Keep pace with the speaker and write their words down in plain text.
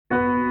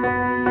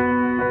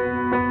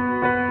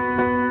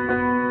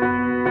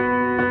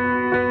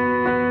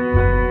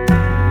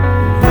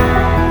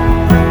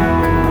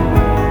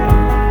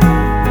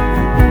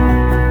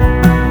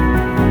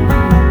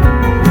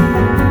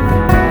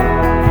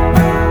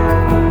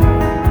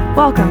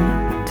Welcome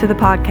to the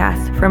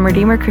podcast from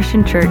Redeemer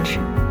Christian Church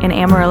in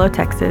Amarillo,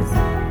 Texas.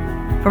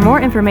 For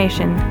more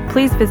information,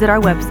 please visit our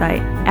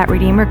website at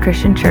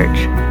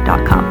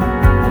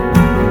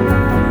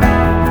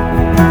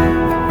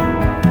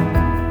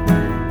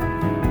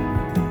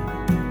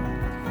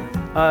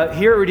redeemerchristianchurch.com.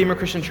 Here at Redeemer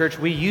Christian Church,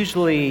 we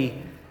usually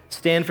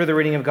stand for the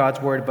reading of God's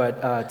Word,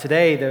 but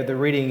today the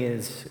reading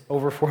is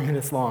over 4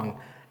 minutes long,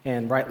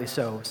 and rightly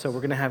so. So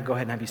we're going to go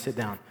ahead and have you sit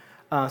down.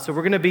 So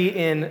we're going to be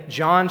in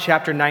John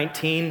chapter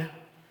 19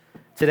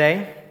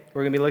 today.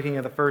 We're going to be looking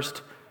at the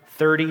first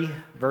 30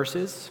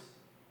 verses.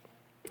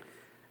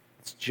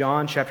 It's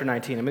John chapter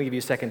 19. I'm going to give you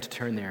a second to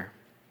turn there.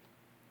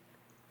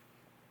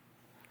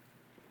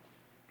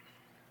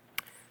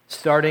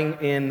 Starting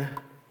in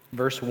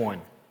verse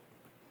 1.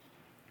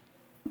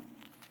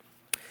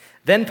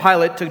 Then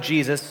Pilate took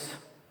Jesus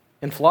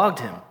and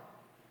flogged him,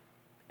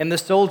 and the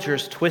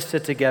soldiers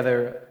twisted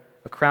together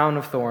a crown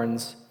of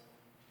thorns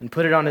and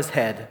put it on his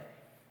head,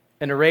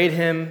 and arrayed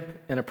him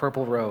in a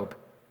purple robe.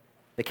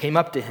 They came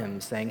up to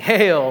him, saying,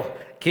 "Hail,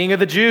 King of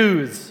the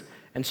Jews!"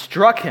 and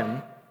struck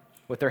him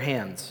with their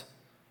hands.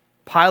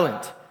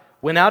 Pilate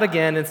went out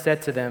again and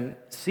said to them,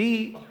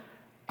 "See,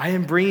 I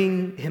am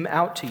bringing him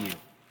out to you,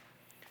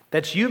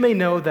 that you may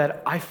know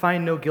that I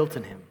find no guilt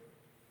in him."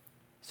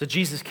 So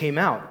Jesus came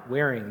out,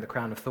 wearing the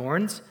crown of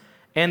thorns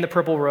and the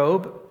purple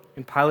robe,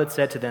 and Pilate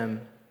said to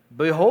them,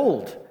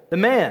 "Behold, the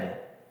man!"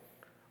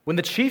 When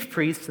the chief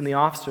priests and the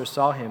officers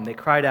saw him, they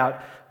cried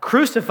out,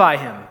 "Crucify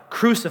him!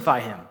 Crucify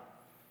him!"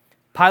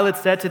 Pilate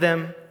said to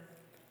them,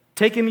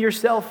 "Take him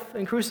yourself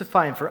and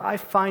crucify him, for I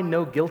find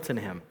no guilt in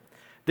him."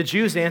 The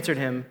Jews answered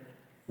him,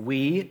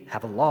 "We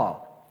have a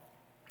law,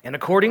 and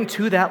according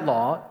to that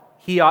law,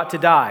 he ought to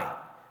die,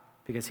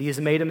 because he has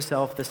made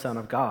himself the Son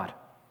of God."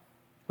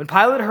 When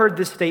Pilate heard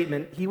this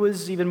statement, he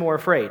was even more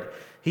afraid.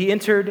 He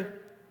entered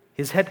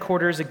his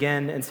headquarters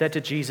again and said to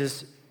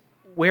Jesus,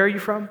 "Where are you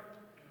from?"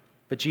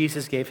 But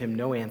Jesus gave him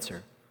no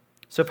answer.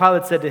 So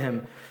Pilate said to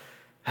him,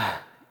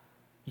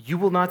 "You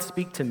will not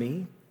speak to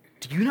me?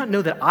 Do you not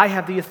know that I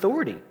have the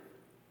authority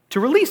to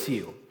release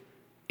you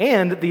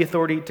and the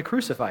authority to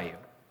crucify you?"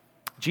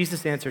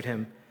 Jesus answered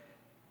him,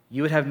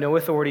 "You would have no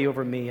authority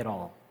over me at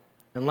all,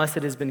 unless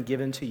it has been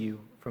given to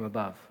you from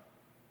above.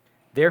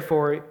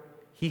 Therefore,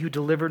 he who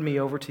delivered me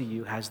over to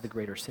you has the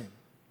greater sin."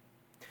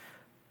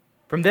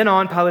 From then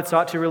on, Pilate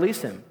sought to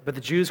release him, but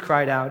the Jews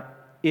cried out,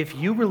 "If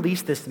you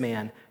release this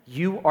man,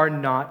 you are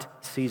not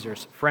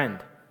Caesar's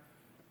friend.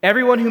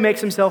 Everyone who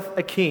makes himself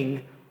a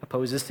king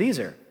opposes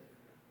Caesar."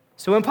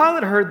 So when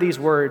Pilate heard these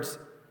words,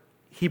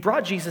 he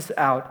brought Jesus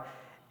out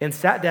and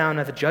sat down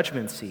at the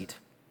judgment seat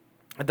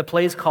at the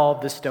place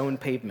called the Stone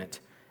Pavement,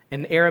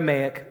 in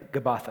Aramaic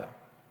Gabbatha.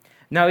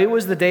 Now it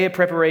was the day of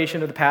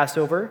preparation of the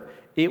Passover.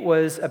 It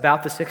was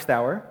about the 6th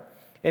hour.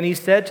 And he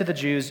said to the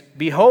Jews,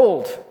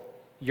 "Behold,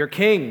 your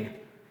king."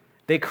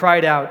 They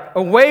cried out,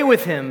 "Away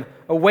with him!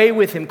 Away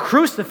with him!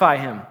 Crucify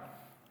him!"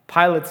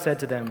 Pilate said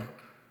to them,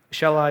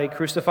 "Shall I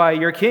crucify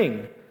your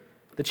king?"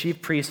 The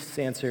chief priests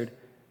answered,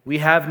 "We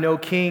have no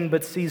king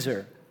but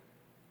Caesar."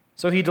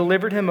 So he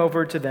delivered him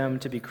over to them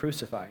to be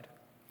crucified.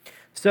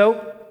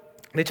 So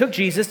they took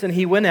Jesus, and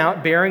he went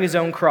out bearing his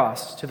own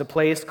cross to the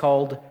place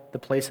called the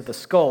Place of the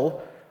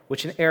Skull,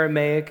 which in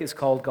Aramaic is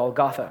called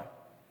Golgotha.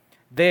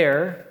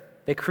 There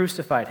they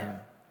crucified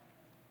him,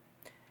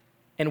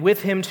 and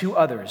with him 2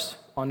 others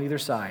on either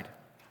side,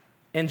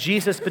 and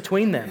Jesus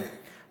between them.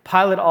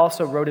 Pilate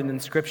also wrote an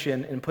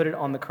inscription and put it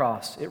on the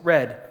cross. It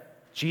read,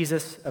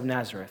 "Jesus of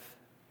Nazareth,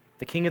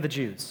 the King of the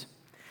Jews."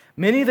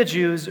 Many of the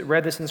Jews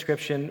read this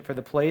inscription, for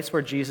the place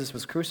where Jesus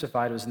was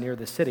crucified was near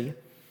the city,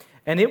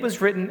 and it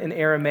was written in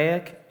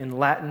Aramaic, in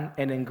Latin,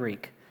 and in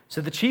Greek. So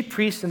the chief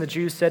priests and the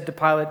Jews said to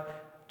Pilate,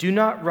 "Do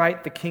not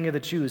write the King of the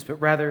Jews, but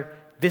rather,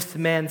 'This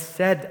man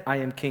said, I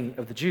am King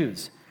of the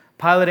Jews.'"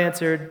 Pilate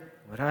answered,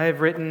 "What I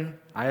have written,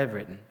 I have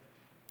written."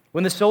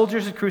 When the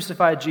soldiers had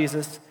crucified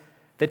Jesus,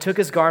 they took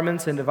his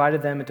garments and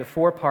divided them into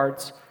 4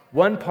 parts,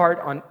 1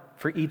 part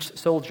for each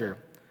soldier,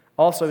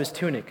 also his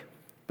tunic.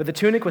 But the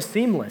tunic was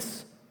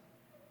seamless,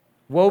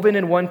 woven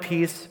in one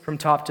piece from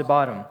top to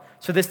bottom.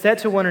 So they said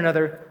to one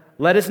another,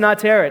 "Let us not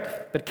tear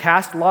it, but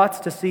cast lots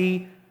to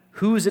see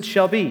whose it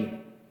shall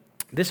be."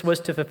 This was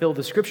to fulfill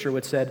the scripture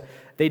which said,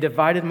 "They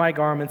divided my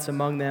garments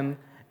among them,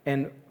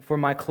 and for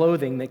my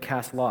clothing they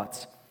cast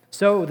lots."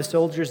 So the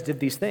soldiers did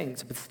these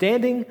things. But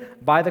standing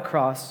by the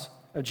cross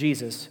of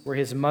Jesus were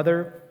his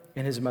mother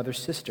and his mother's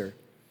sister,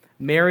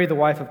 Mary, the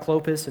wife of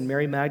Clopas, and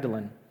Mary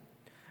Magdalene.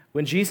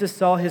 When Jesus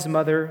saw his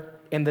mother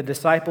and the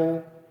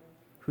disciple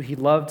who he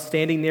loved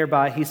standing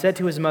nearby, he said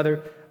to his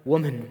mother,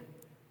 "Woman,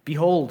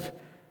 behold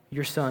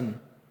your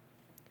son."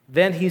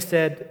 Then he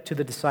said to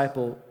the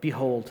disciple,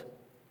 "Behold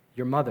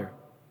your mother."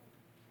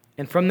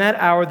 And from that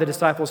hour the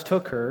disciples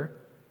took her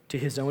to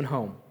his own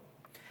home.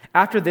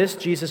 After this,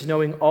 Jesus,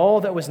 knowing all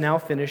that was now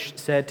finished,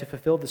 said to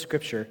fulfill the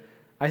scripture,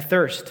 "I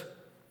thirst."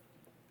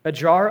 A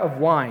jar of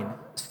wine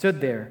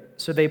stood there,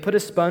 so they put a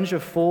sponge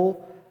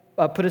full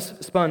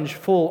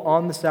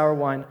on the sour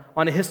wine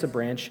on a hyssop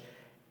branch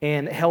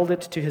and held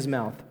it to his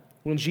mouth.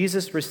 When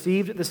Jesus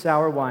received the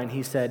sour wine,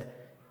 he said,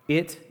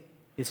 "It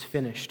is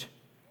finished."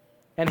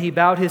 And he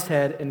bowed his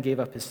head and gave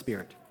up his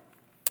spirit.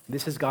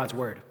 This is God's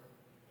word.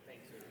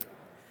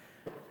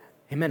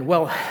 Amen.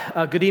 Well,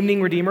 good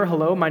evening, Redeemer.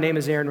 Hello, my name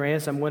is Aaron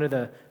Reyes. I'm one of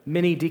the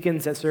many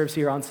deacons that serves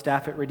here on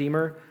staff at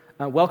Redeemer.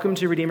 Welcome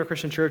to Redeemer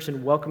Christian Church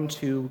and welcome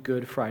to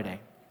Good Friday.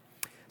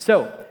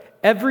 So,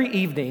 every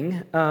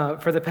evening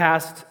for the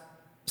past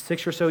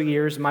 6 or so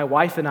years, my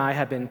wife and I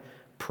have been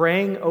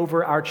praying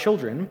over our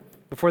children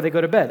before they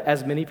go to bed,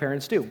 as many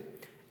parents do.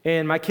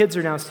 And my kids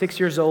are now 6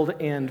 years old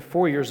and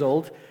 4 years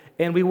old,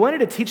 and we wanted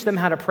to teach them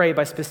how to pray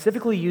by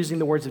specifically using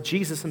the words of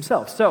Jesus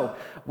himself. So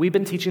we've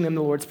been teaching them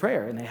the Lord's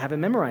Prayer, and they have it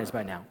memorized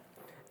by now.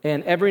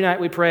 And every night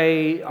we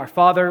pray, "Our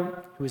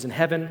Father, who is in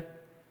heaven,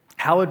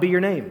 hallowed be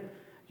your name.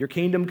 Your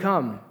kingdom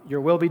come, your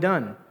will be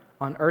done,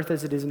 on earth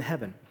as it is in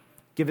heaven.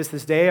 Give us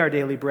this day our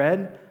daily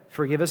bread.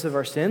 Forgive us of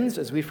our sins,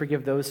 as we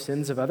forgive those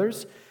sins of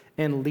others.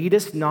 And lead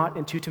us not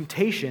into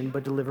temptation,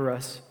 but deliver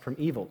us from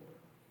evil."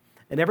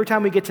 And every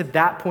time we get to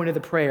that point of the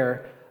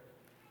prayer,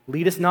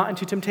 "Lead us not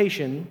into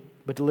temptation,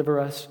 but deliver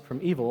us from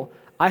evil,"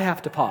 I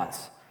have to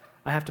pause.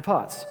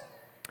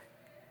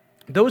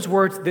 Those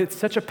words, it's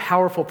such a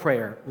powerful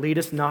prayer. "Lead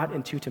us not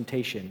into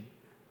temptation,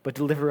 but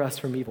deliver us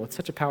from evil." It's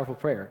such a powerful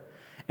prayer.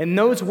 And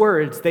those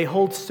words, they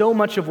hold so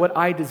much of what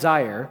I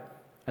desire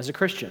as a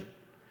Christian.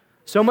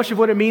 So much of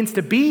what it means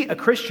to be a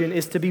Christian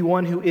is to be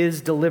one who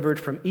is delivered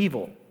from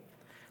evil.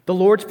 The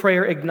Lord's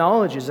Prayer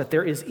acknowledges that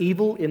there is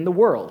evil in the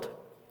world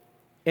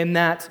and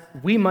that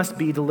we must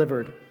be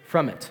delivered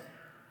from it.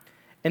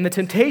 And the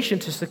temptation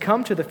to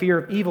succumb to the fear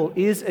of evil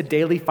is a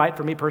daily fight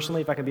for me personally,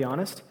 if I can be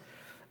honest,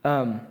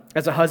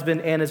 as a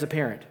husband and as a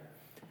parent.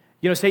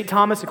 You know, St.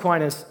 Thomas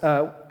Aquinas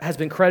has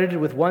been credited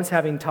with once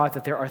having taught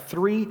that there are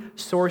 3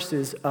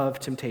 sources of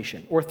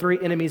temptation, or 3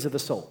 enemies of the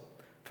soul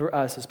for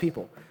us as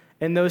people.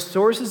 And those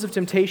sources of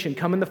temptation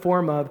come in the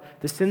form of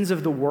the sins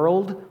of the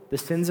world, the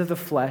sins of the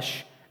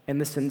flesh, and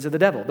the sins of the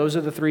devil. Those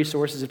are the 3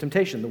 sources of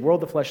temptation: the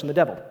world, the flesh, and the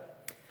devil.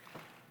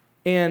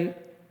 And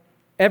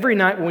every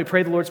night when we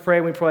pray the Lord's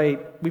Prayer, we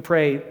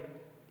pray,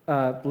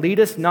 "Lead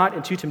us not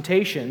into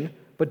temptation,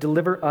 but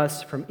deliver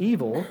us from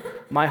evil,"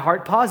 my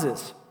heart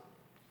pauses.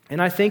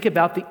 And I think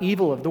about the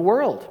evil of the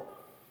world.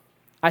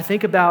 I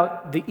think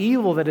about the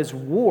evil that is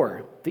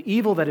war, the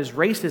evil that is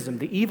racism,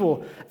 the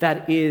evil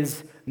that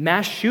is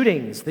mass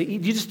shootings. You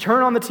just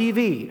turn on the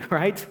TV,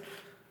 right?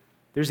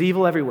 There's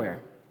evil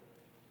everywhere.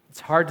 It's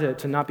hard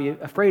to not be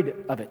afraid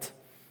of it.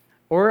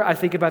 Or I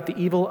think about the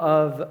evil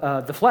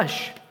of the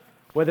flesh,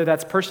 whether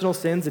that's personal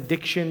sins,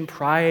 addiction,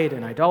 pride,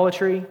 and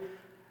idolatry.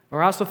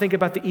 Or I also think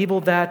about the evil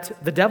that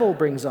the devil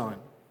brings on,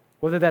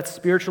 whether that's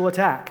spiritual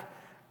attack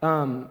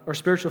or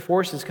spiritual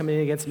forces coming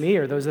against me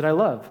or those that I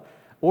love.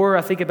 Or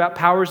I think about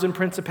powers and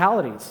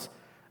principalities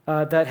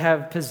that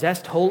have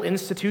possessed whole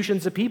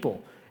institutions of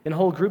people and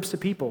whole groups of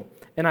people.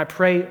 And I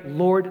pray,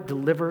 "Lord,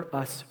 deliver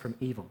us from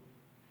evil.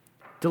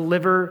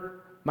 Deliver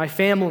my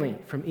family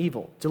from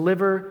evil.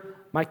 Deliver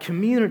my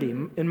community,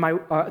 and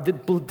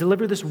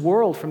deliver this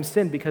world from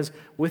sin, because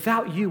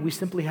without you, we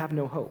simply have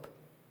no hope."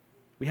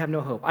 We have no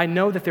hope. I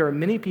know that there are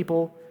many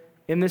people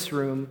in this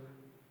room,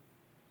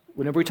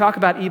 whenever we talk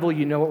about evil,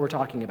 you know what we're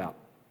talking about.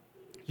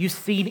 You've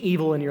seen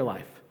evil in your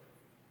life.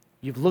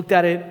 You've looked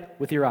at it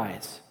with your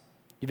eyes.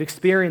 You've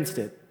experienced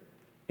it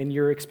in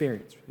your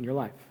experience, in your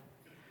life.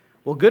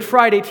 Well, Good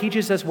Friday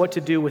teaches us what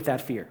to do with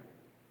that fear.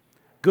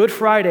 Good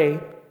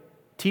Friday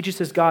teaches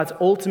us God's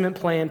ultimate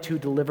plan to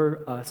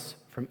deliver us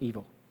from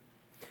evil.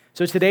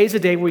 So today's a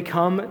day where we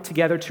come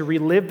together to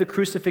relive the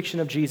crucifixion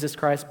of Jesus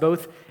Christ,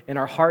 both in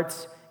our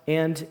hearts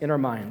and in our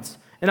minds.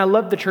 And I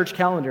love the church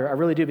calendar, I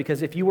really do,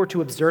 because if you were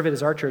to observe it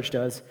as our church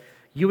does,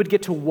 you would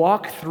get to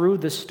walk through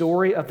the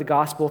story of the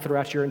gospel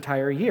throughout your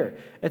entire year.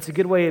 It's a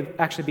good way of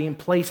actually being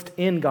placed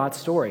in God's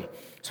story.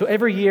 So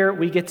every year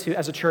we get to,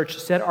 as a church,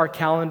 set our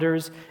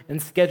calendars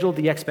and schedule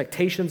the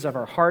expectations of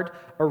our heart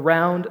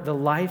around the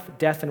life,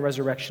 death, and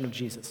resurrection of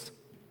Jesus.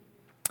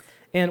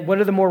 And one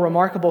of the more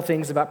remarkable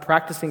things about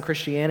practicing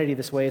Christianity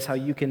this way is how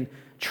you can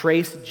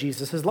trace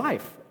Jesus'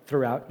 life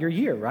throughout your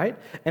year, right?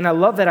 And I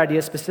love that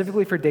idea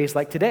specifically for days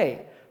like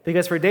today.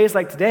 Because for days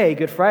like today,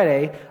 Good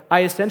Friday,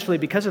 I essentially,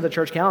 because of the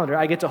church calendar,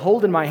 I get to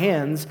hold in my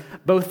hands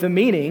both the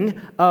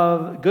meaning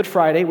of Good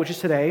Friday, which is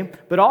today,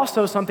 but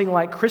also something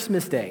like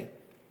Christmas Day,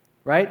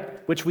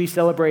 right? Which we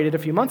celebrated a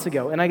few months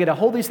ago. And I get to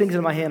hold these things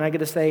in my hand, and I get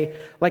to say,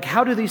 like,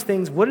 how do these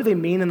things, what do they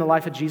mean in the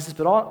life of Jesus,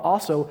 but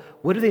also,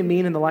 what do they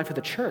mean in the life of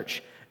the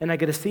church? And I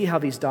get to see how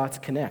these dots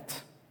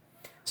connect.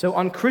 So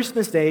on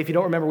Christmas Day, if you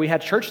don't remember, we had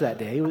church that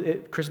day.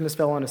 Christmas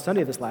fell on a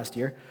Sunday this last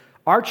year.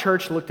 Our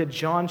church looked at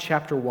John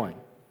chapter 1,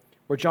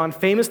 where John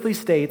famously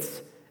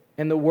states,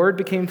 "And the Word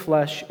became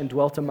flesh and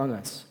dwelt among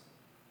us.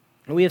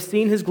 And we have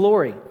seen his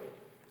glory,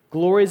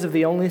 glories of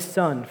the only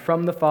Son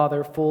from the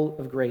Father, full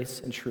of grace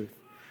and truth."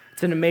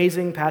 It's an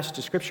amazing passage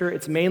of Scripture.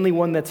 It's mainly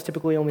one that's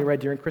typically only read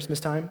during Christmas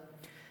time.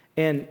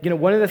 And,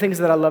 one of the things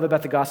that I love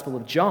about the Gospel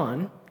of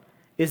John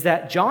is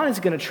that John is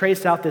going to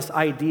trace out this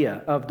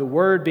idea of the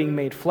Word being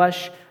made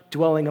flesh,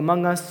 dwelling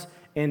among us,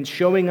 and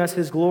showing us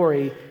his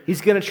glory,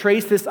 he's going to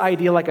trace this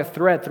idea like a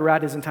thread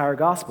throughout his entire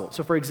gospel.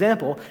 So for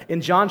example,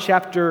 in John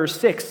chapter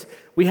 6,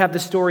 we have the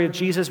story of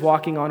Jesus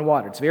walking on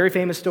water. It's a very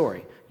famous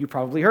story. You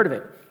probably heard of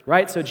it,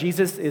 right? So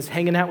Jesus is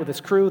hanging out with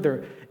his crew,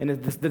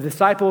 the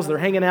disciples, they're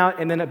hanging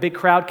out, and then a big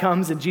crowd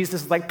comes, and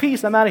Jesus is like,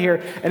 peace, I'm out of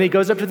here. And he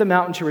goes up to the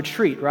mountain to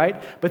retreat,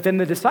 right? But then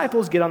the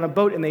disciples get on a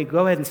boat, and they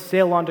go ahead and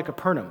sail on to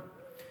Capernaum.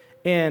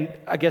 And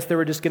I guess they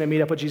were just going to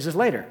meet up with Jesus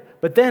later.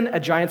 But then a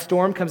giant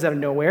storm comes out of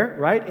nowhere,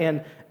 right?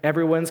 And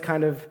everyone's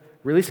kind of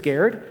really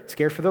scared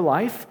for their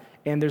life.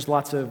 And there's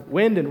lots of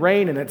wind and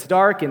rain, and it's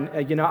dark. And,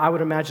 I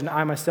would imagine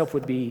I myself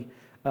would be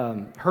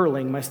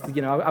hurling.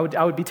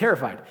 I would be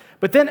terrified.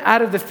 But then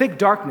out of the thick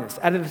darkness,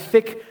 out of the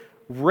thick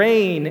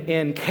rain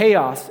and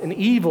chaos and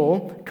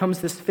evil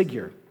comes this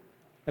figure,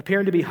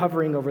 appearing to be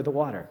hovering over the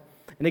water.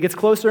 And it gets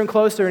closer and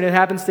closer, and it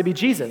happens to be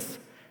Jesus.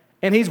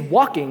 And he's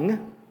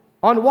walking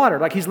on water,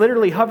 like he's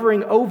literally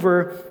hovering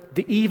over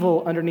the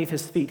evil underneath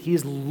his feet. He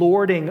is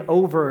lording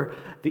over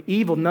the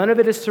evil. None of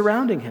it is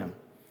surrounding him.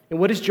 And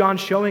what is John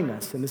showing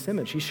us in this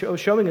image? He's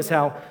showing us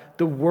how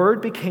the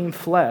Word became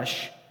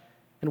flesh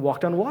and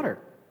walked on water.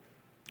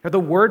 How the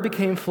Word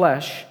became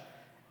flesh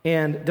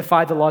and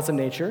defied the laws of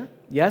nature,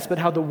 yes, but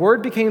how the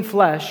Word became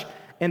flesh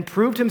and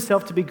proved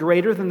himself to be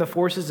greater than the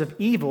forces of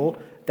evil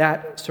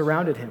that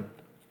surrounded him.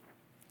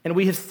 And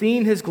we have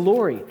seen his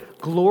glory,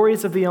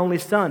 glories of the only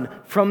Son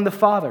from the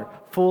Father,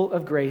 full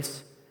of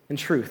grace and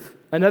truth.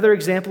 Another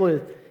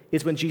example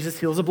is when Jesus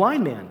heals a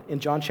blind man in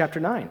John chapter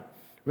 9.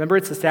 Remember,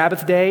 it's the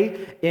Sabbath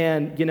day,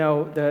 and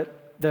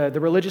the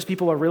religious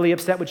people are really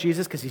upset with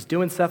Jesus because he's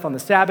doing stuff on the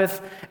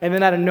Sabbath. And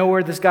then out of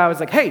nowhere, this guy was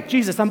like, hey,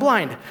 Jesus, I'm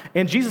blind.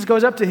 And Jesus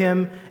goes up to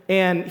him,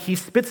 and he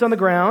spits on the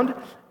ground,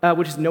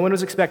 which is no one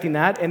was expecting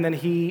that. And then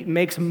he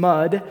makes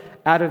mud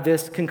out of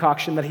this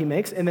concoction that he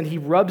makes. And then he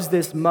rubs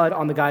this mud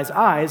on the guy's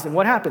eyes. And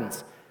what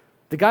happens?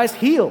 The guy's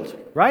healed,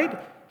 right?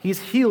 He's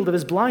healed of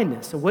his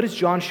blindness. So what is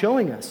John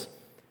showing us?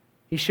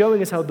 He's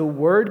showing us how the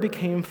Word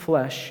became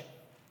flesh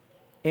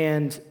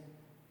and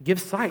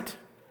gives sight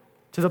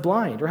to the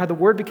blind, or how the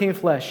Word became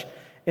flesh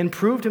and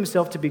proved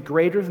himself to be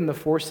greater than the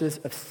forces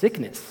of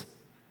sickness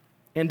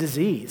and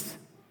disease.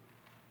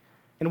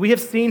 And we have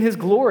seen his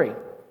glory,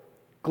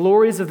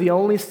 glories of the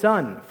only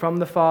Son from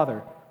the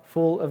Father,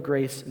 full of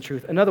grace and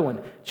truth. Another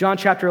one, John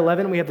chapter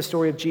 11, we have the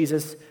story of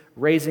Jesus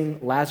raising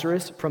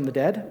Lazarus from the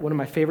dead, one of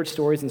my favorite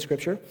stories in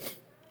Scripture.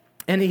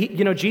 And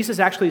Jesus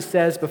actually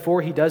says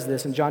before he does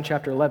this in John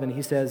chapter 11,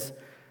 he says,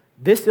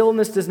 "This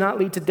illness does not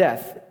lead to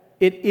death.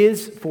 It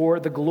is for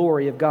the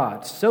glory of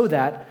God, so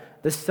that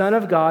the Son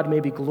of God may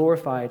be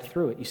glorified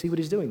through it." You see what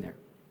he's doing there?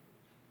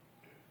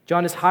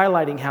 John is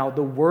highlighting how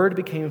the Word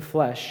became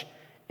flesh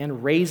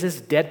and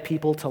raises dead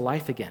people to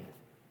life again.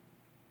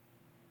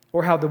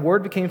 Or how the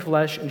Word became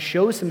flesh and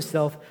shows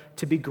himself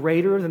to be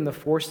greater than the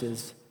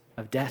forces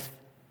of death.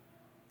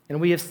 And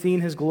we have seen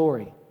his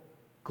glory,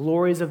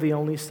 glories of the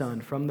only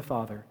Son from the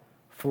Father,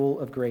 full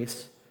of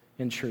grace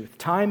and truth.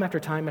 Time after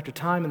time after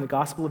time in the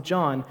Gospel of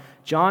John,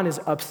 John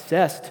is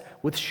obsessed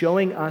with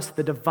showing us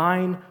the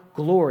divine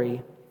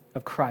glory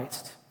of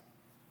Christ.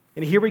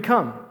 And here we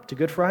come to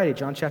Good Friday,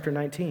 John chapter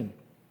 19.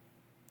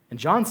 And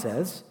John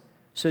says,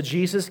 "So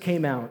Jesus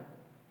came out,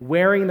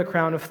 wearing the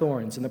crown of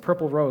thorns and the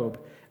purple robe,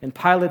 and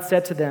Pilate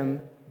said to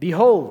them,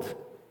 'Behold,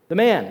 the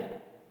man.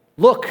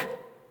 Look,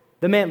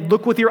 the man.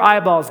 Look with your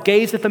eyeballs.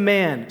 Gaze at the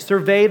man.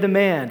 Survey the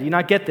man.'" Do you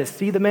not get this?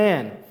 See the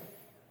man.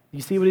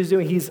 You see what he's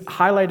doing? He's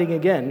highlighting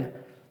again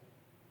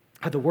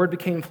how the Word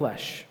became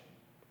flesh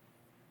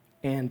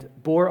and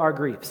bore our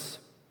griefs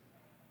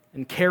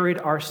and carried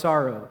our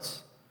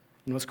sorrows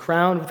and was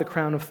crowned with the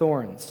crown of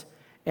thorns,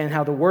 and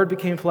how the Word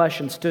became flesh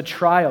and stood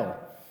trial,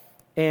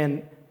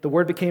 and the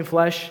Word became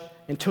flesh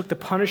and took the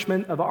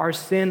punishment of our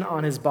sin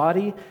on his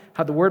body,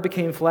 how the Word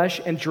became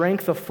flesh and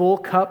drank the full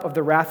cup of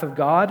the wrath of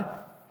God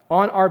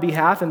on our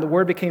behalf, and the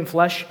Word became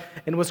flesh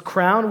and was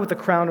crowned with the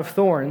crown of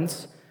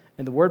thorns,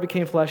 and the Word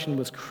became flesh and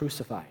was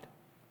crucified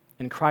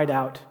and cried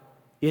out,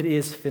 "It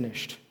is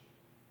finished."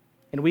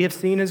 And we have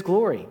seen his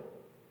glory,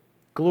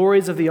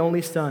 glories of the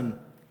only Son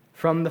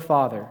from the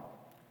Father,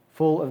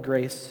 full of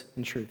grace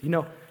and truth.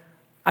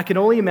 I can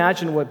only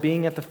imagine what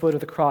being at the foot of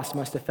the cross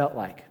must have felt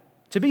like,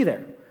 to be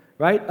there,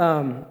 right?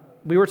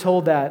 We were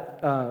told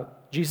that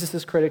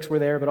Jesus' critics were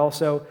there, but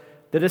also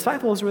the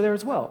disciples were there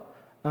as well.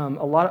 A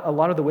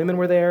lot of the women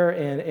were there,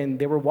 and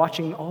they were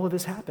watching all of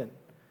this happen.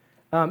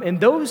 And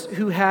those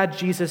who had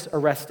Jesus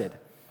arrested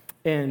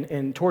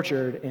and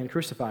tortured and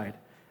crucified,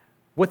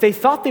 what they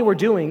thought they were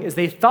doing is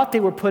they thought they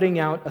were putting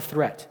out a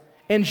threat.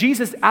 And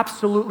Jesus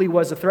absolutely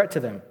was a threat to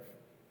them.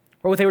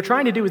 Or what they were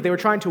trying to do is they were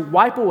trying to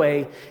wipe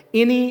away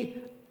any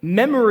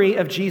memory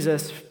of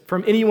Jesus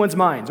from anyone's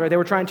minds, right? They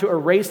were trying to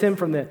erase him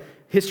from the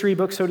history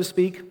book, so to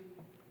speak.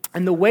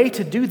 And the way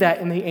to do that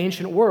in the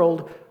ancient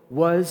world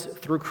was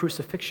through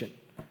crucifixion.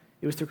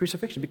 It was through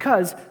crucifixion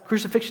because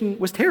crucifixion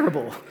was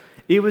terrible.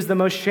 It was the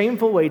most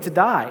shameful way to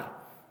die,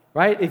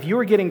 right? If you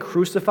were getting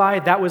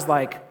crucified, that was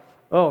like,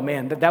 oh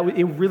man,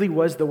 it really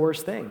was the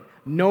worst thing.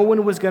 No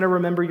one was going to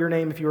remember your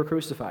name if you were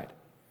crucified.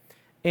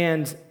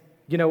 And,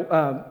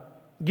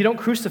 You don't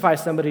crucify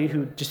somebody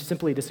who just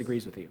simply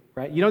disagrees with you,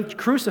 right? You don't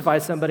crucify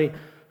somebody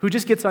who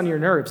just gets on your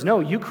nerves. No,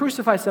 you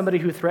crucify somebody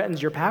who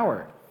threatens your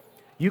power.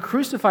 You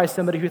crucify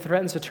somebody who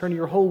threatens to turn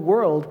your whole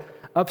world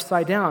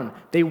upside down.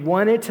 They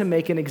wanted to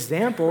make an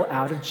example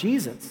out of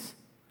Jesus.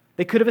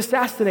 They could have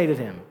assassinated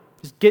him.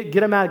 Just get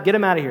him out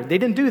of here. They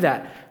didn't do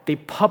that. They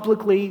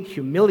publicly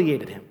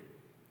humiliated him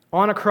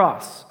on a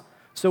cross.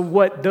 So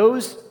what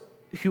those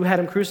who had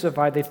him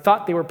crucified, they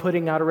thought they were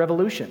putting out a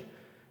revolution.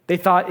 They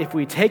thought if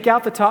we take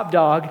out the top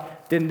dog,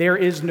 then there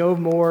is no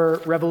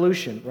more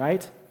revolution,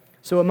 right?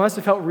 So it must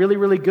have felt really,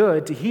 really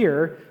good to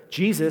hear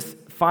Jesus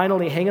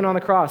finally hanging on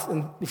the cross.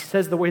 And he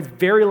says his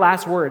very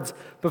last words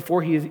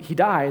before he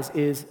dies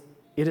is,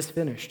 "It is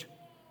finished."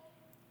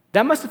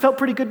 That must have felt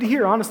pretty good to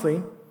hear,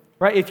 honestly,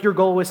 right? If your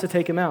goal was to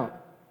take him out.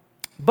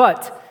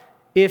 But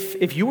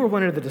if you were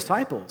one of the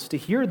disciples, to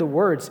hear the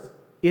words,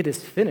 "It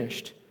is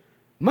finished,"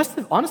 must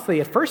have honestly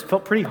at first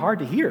felt pretty hard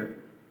to hear.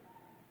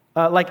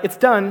 Like, it's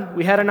done.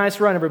 We had a nice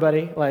run,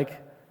 everybody. Like,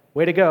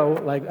 way to go.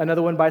 Like,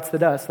 another one bites the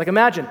dust. Like,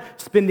 imagine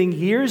spending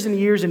years and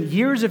years and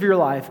years of your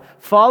life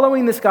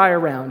following this guy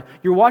around.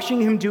 You're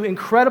watching him do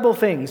incredible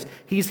things.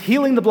 He's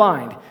healing the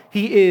blind.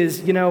 He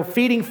is,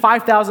 feeding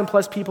 5,000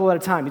 plus people at a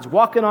time. He's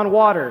walking on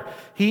water.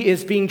 He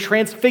is being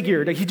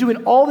transfigured. He's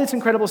doing all this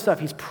incredible stuff.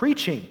 He's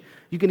preaching.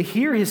 You can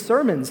hear his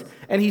sermons.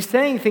 And he's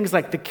saying things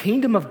like, the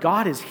kingdom of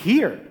God is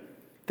here.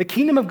 The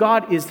kingdom of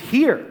God is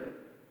here.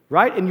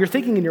 Right? And you're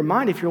thinking in your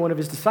mind, if you're one of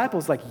his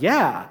disciples, like,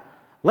 yeah,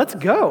 let's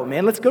go,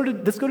 man. Let's go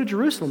to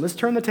Jerusalem. Let's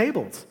turn the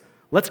tables.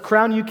 Let's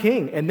crown you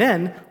king. And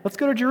then let's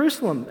go to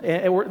Jerusalem.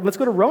 Or let's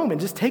go to Rome and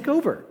just take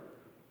over.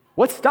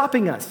 What's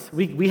stopping us?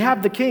 We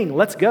have the king.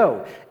 Let's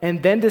go.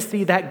 And then to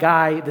see that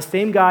guy, the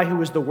same guy who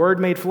was the Word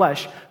made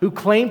flesh, who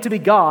claimed to be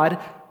God,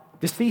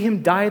 to see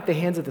him die at the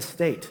hands of the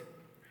state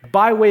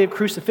by way of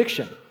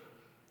crucifixion.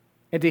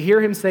 And to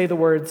hear him say the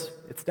words,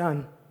 "It's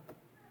done."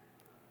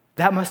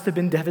 That must have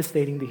been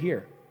devastating to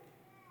hear.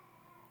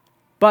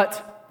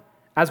 But,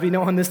 as we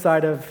know on this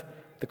side of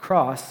the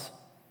cross,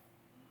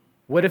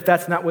 what if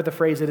that's not what the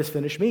phrase "it is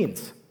finished"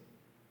 means?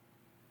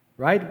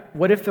 Right?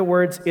 What if the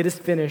words "it is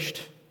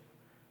finished"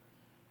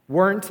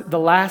 weren't the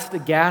last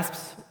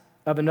gasps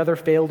of another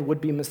failed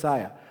would-be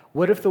Messiah?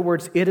 What if the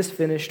words "it is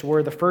finished"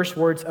 were the first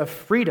words of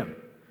freedom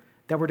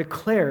that were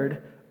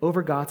declared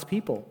over God's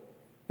people?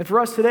 And for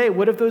us today,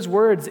 what if those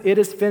words "it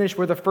is finished"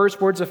 were the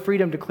first words of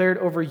freedom declared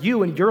over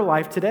you and your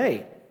life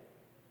today?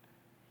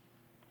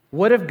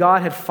 What if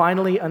God had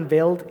finally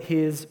unveiled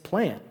his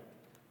plan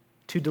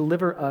to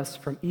deliver us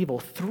from evil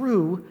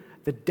through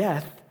the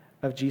death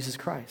of Jesus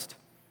Christ?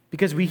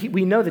 Because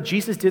we know that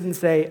Jesus didn't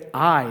say,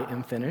 "I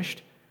am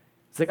finished."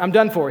 It's like, "I'm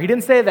done for." He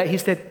didn't say that. He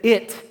said,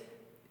 "It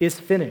is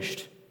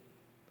finished."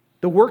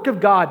 The work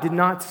of God did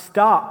not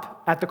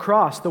stop at the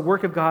cross. The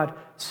work of God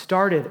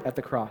started at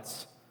the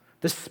cross.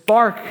 The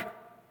spark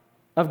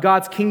of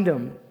God's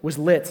kingdom was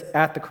lit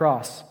at the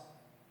cross.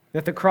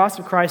 At the cross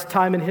of Christ,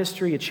 time in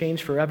history had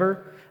changed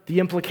forever. The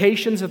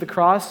implications of the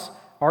cross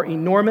are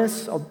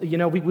enormous.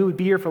 We would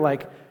be here for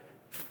like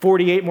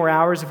 48 more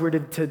hours if we were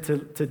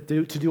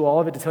to do all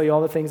of it, to tell you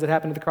all the things that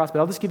happened at the cross. But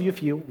I'll just give you a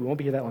few. We won't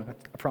be here that long,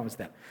 I promise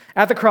that.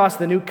 At the cross,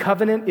 the new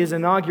covenant is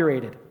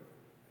inaugurated.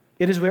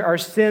 It is where our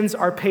sins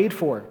are paid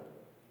for.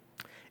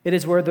 It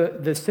is where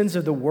the sins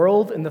of the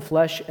world and the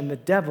flesh and the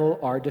devil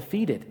are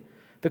defeated.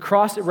 The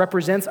cross, it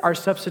represents our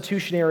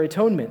substitutionary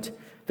atonement.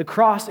 The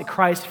cross, it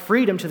cries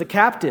freedom to the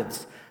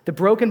captives. The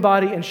broken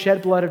body and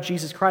shed blood of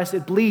Jesus Christ,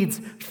 it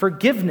bleeds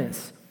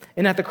forgiveness.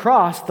 And at the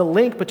cross, the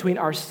link between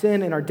our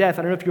sin and our death,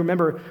 I don't know if you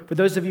remember, for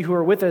those of you who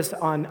were with us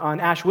on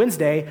Ash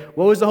Wednesday,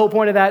 what was the whole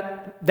point of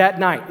that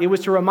night? It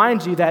was to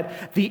remind you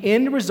that the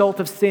end result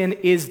of sin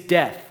is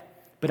death.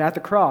 But at the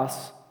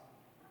cross,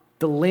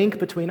 the link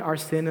between our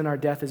sin and our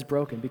death is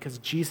broken because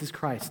Jesus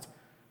Christ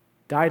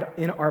died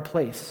in our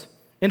place.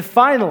 And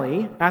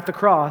finally, at the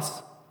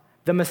cross,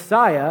 the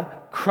Messiah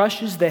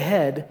crushes the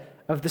head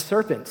of the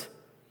serpent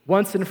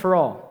once and for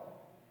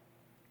all.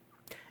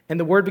 And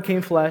the Word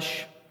became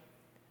flesh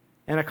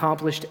and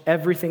accomplished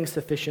everything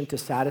sufficient to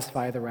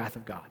satisfy the wrath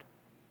of God.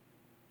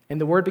 And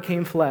the Word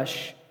became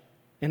flesh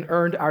and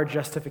earned our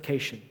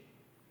justification,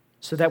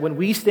 so that when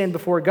we stand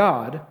before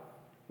God,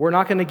 we're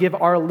not going to give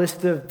our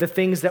list of the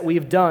things that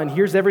we've done.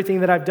 Here's everything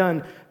that I've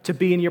done to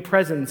be in your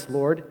presence,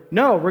 Lord.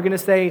 No, we're going to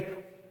say,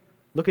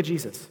 look at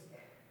Jesus.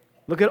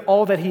 Look at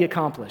all that he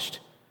accomplished.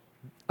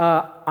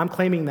 I'm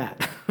claiming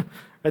that.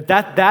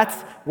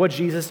 That's what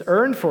Jesus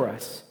earned for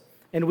us.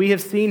 And we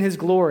have seen his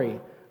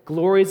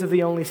glories of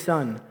the only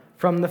Son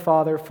from the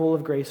Father, full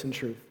of grace and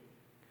truth.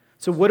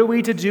 So what are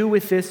we to do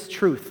with this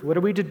truth? What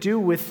are we to do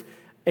with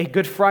a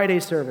Good Friday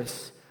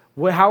service?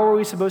 How are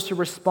we supposed to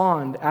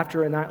respond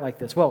after a night like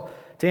this? Well,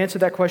 to answer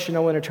that question, I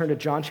want to turn to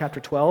John chapter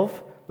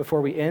 12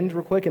 before we end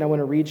real quick, and I want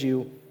to read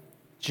you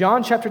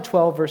John chapter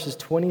 12, verses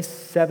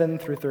 27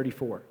 through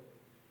 34.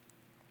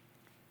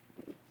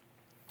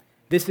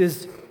 This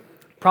is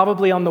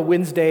probably on the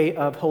Wednesday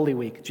of Holy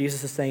Week.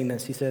 Jesus is saying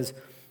this. He says,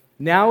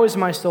 "Now is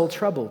my soul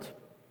troubled,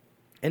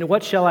 and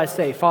what shall I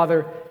say?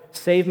 Father,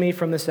 save me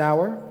from this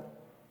hour?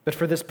 But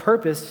for this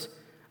purpose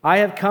I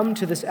have come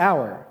to this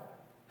hour.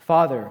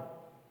 Father,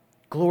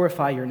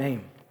 glorify your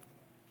name."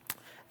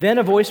 Then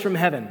a voice from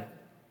heaven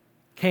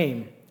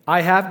came,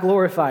 "I have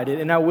glorified it,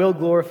 and I will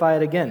glorify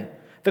it again."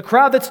 The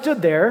crowd that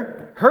stood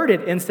there heard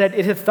it and said,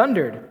 "It hath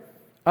thundered."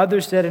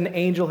 Others said, "An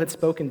angel had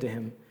spoken to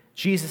him."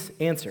 Jesus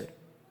answered,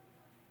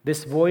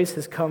 "This voice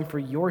has come for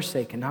your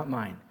sake and not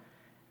mine.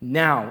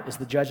 Now is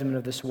the judgment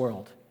of this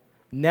world.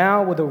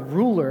 Now will the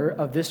ruler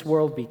of this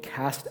world be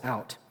cast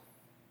out.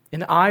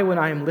 And I, when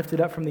I am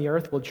lifted up from the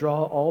earth, will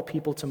draw all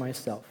people to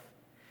myself."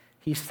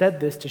 He said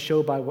this to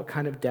show by what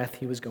kind of death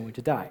he was going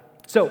to die.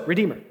 So,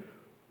 Redeemer,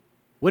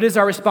 what is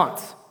our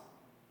response?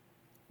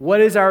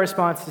 What is our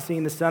response to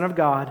seeing the Son of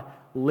God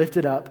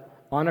lifted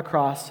up on a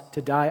cross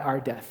to die our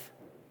death?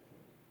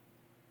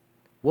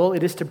 Well,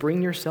 it is to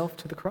bring yourself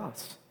to the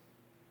cross.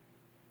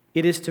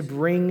 It is to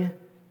bring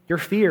your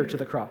fear to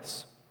the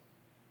cross,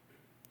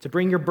 to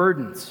bring your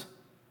burdens,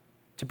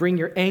 to bring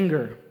your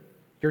anger,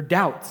 your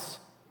doubts.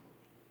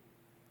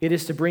 It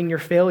is to bring your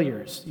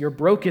failures, your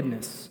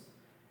brokenness,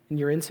 and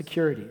your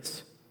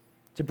insecurities,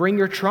 to bring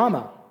your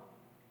trauma,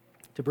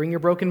 to bring your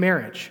broken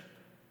marriage,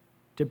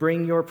 to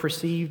bring your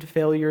perceived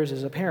failures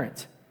as a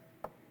parent,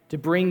 to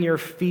bring your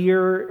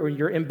fear or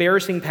your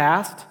embarrassing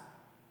past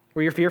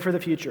or your fear for the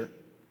future.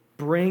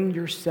 Bring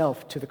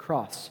yourself to the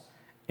cross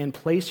and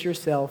place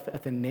yourself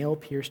at the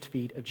nail-pierced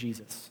feet of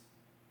Jesus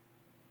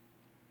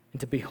and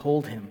to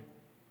behold him.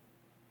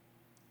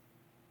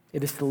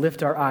 It is to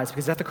lift our eyes,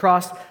 because at the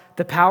cross,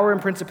 the power and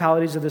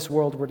principalities of this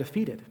world were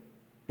defeated,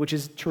 which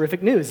is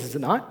terrific news, is it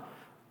not?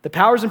 The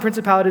powers and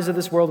principalities of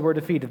this world were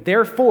defeated.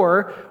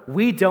 Therefore,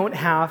 we don't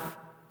have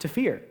to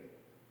fear.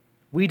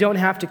 We don't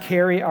have to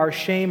carry our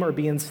shame or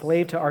be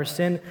enslaved to our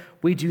sin.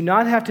 We do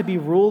not have to be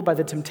ruled by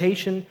the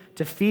temptation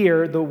to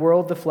fear the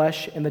world, the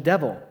flesh, and the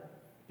devil.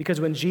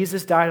 Because when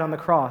Jesus died on the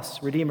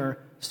cross, Redeemer,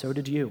 so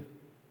did you.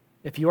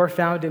 If you are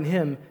found in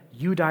him,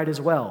 you died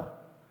as well.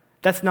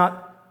 That's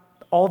not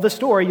all the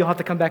story. You'll have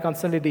to come back on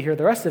Sunday to hear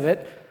the rest of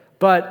it.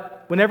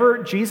 But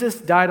whenever Jesus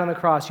died on the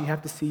cross, you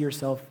have to see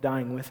yourself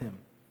dying with him.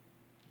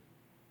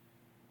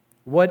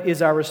 What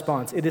is our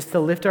response? It is to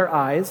lift our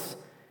eyes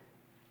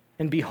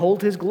and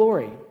behold his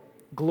glory,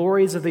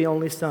 glories of the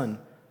only Son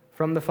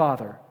from the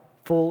Father,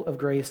 full of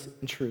grace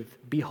and truth.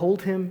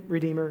 Behold him,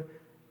 Redeemer,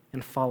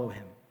 and follow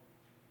him.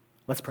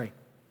 Let's pray.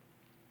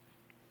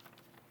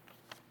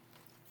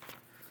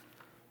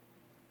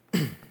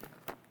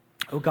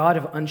 O God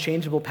of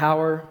unchangeable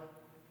power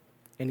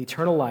and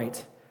eternal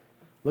light,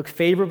 look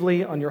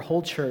favorably on your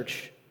whole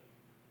church,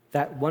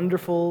 that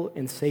wonderful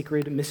and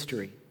sacred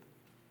mystery.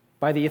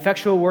 By the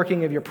effectual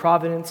working of your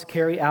providence,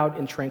 carry out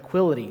in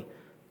tranquility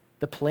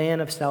the plan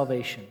of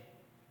salvation.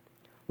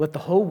 Let the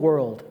whole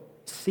world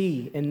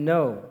see and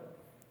know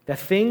that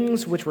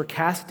things which were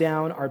cast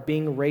down are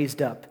being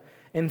raised up,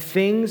 and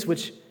things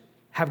which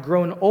have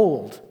grown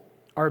old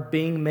are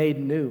being made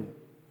new,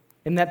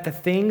 and that the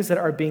things that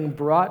are being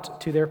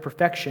brought to their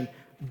perfection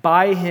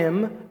by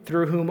him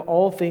through whom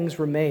all things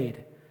were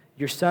made,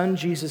 your Son,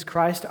 Jesus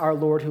Christ, our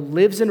Lord, who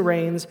lives and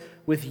reigns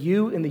with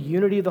you in the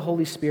unity of the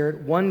Holy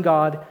Spirit, one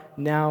God,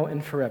 now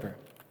and forever.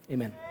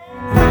 Amen.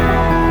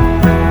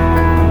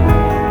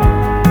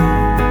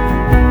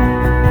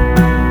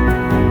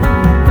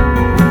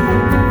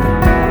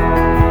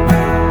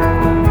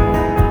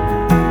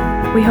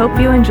 We hope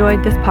you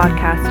enjoyed this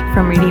podcast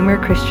from Redeemer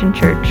Christian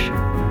Church.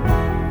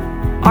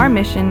 Our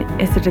mission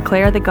is to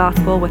declare the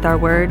gospel with our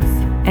words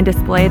and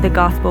display the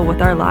gospel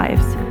with our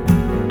lives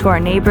to our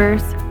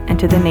neighbors and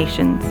to the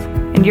nations.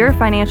 And your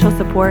financial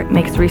support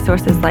makes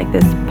resources like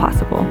this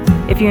possible.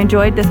 If you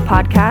enjoyed this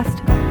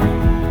podcast,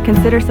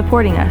 consider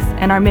supporting us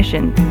and our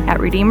mission at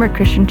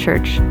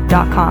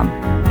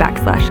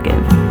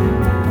redeemerchristianchurch.com/give.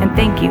 And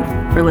thank you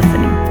for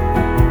listening.